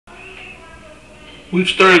We've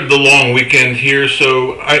started the long weekend here,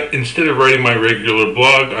 so instead of writing my regular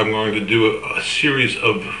blog, I'm going to do a series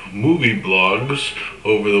of movie blogs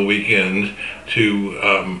over the weekend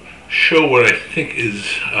to show what I think is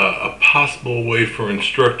a possible way for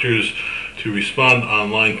instructors to respond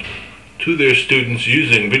online to their students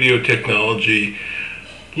using video technology,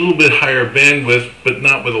 a little bit higher bandwidth, but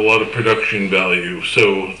not with a lot of production value.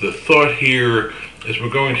 So the thought here is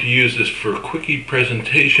we're going to use this for quickie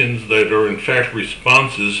presentations that are in fact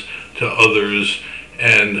responses to others,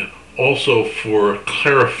 and also for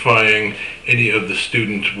clarifying any of the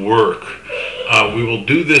students' work. We will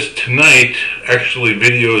do this tonight, actually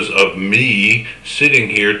videos of me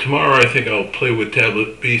sitting here. Tomorrow I think I'll play with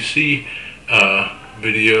tablet PC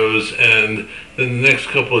videos, and then the next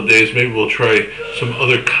couple of days maybe we'll try some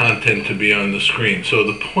other content to be on the screen. So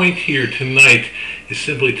the point here tonight is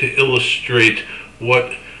simply to illustrate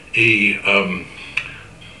what a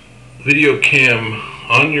video cam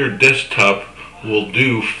on your desktop will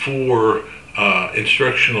do for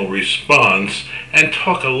instructional response, and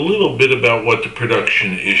talk a little bit about what the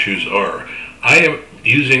production issues are. I am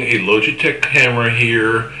using a Logitech camera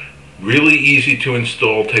here, really easy to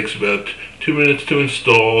install, takes about 2 minutes to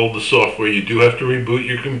install the software. You do have to reboot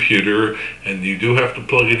your computer, and you do have to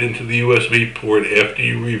plug it into the USB port after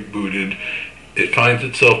you rebooted. It finds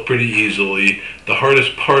itself pretty easily. The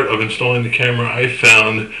hardest part of installing the camera I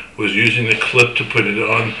found was using the clip to put it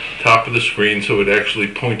on top of the screen so it actually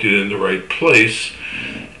pointed in the right place.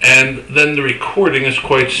 And then the recording is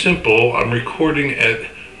quite simple. I'm recording at,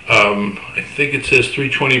 I think it says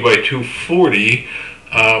 320 by 240,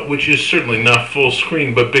 which is certainly not full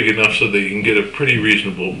screen, but big enough so that you can get a pretty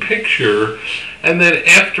reasonable picture. And then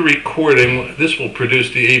after recording, this will produce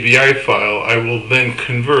the AVI file. I will then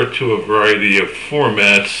convert to a variety of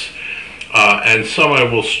formats, and some I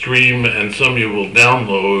will stream and some you will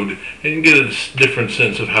download, and you get a different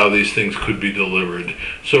sense of how these things could be delivered.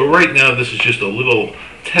 So right now this is just a little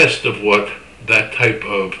test of what that type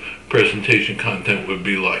of presentation content would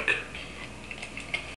be like.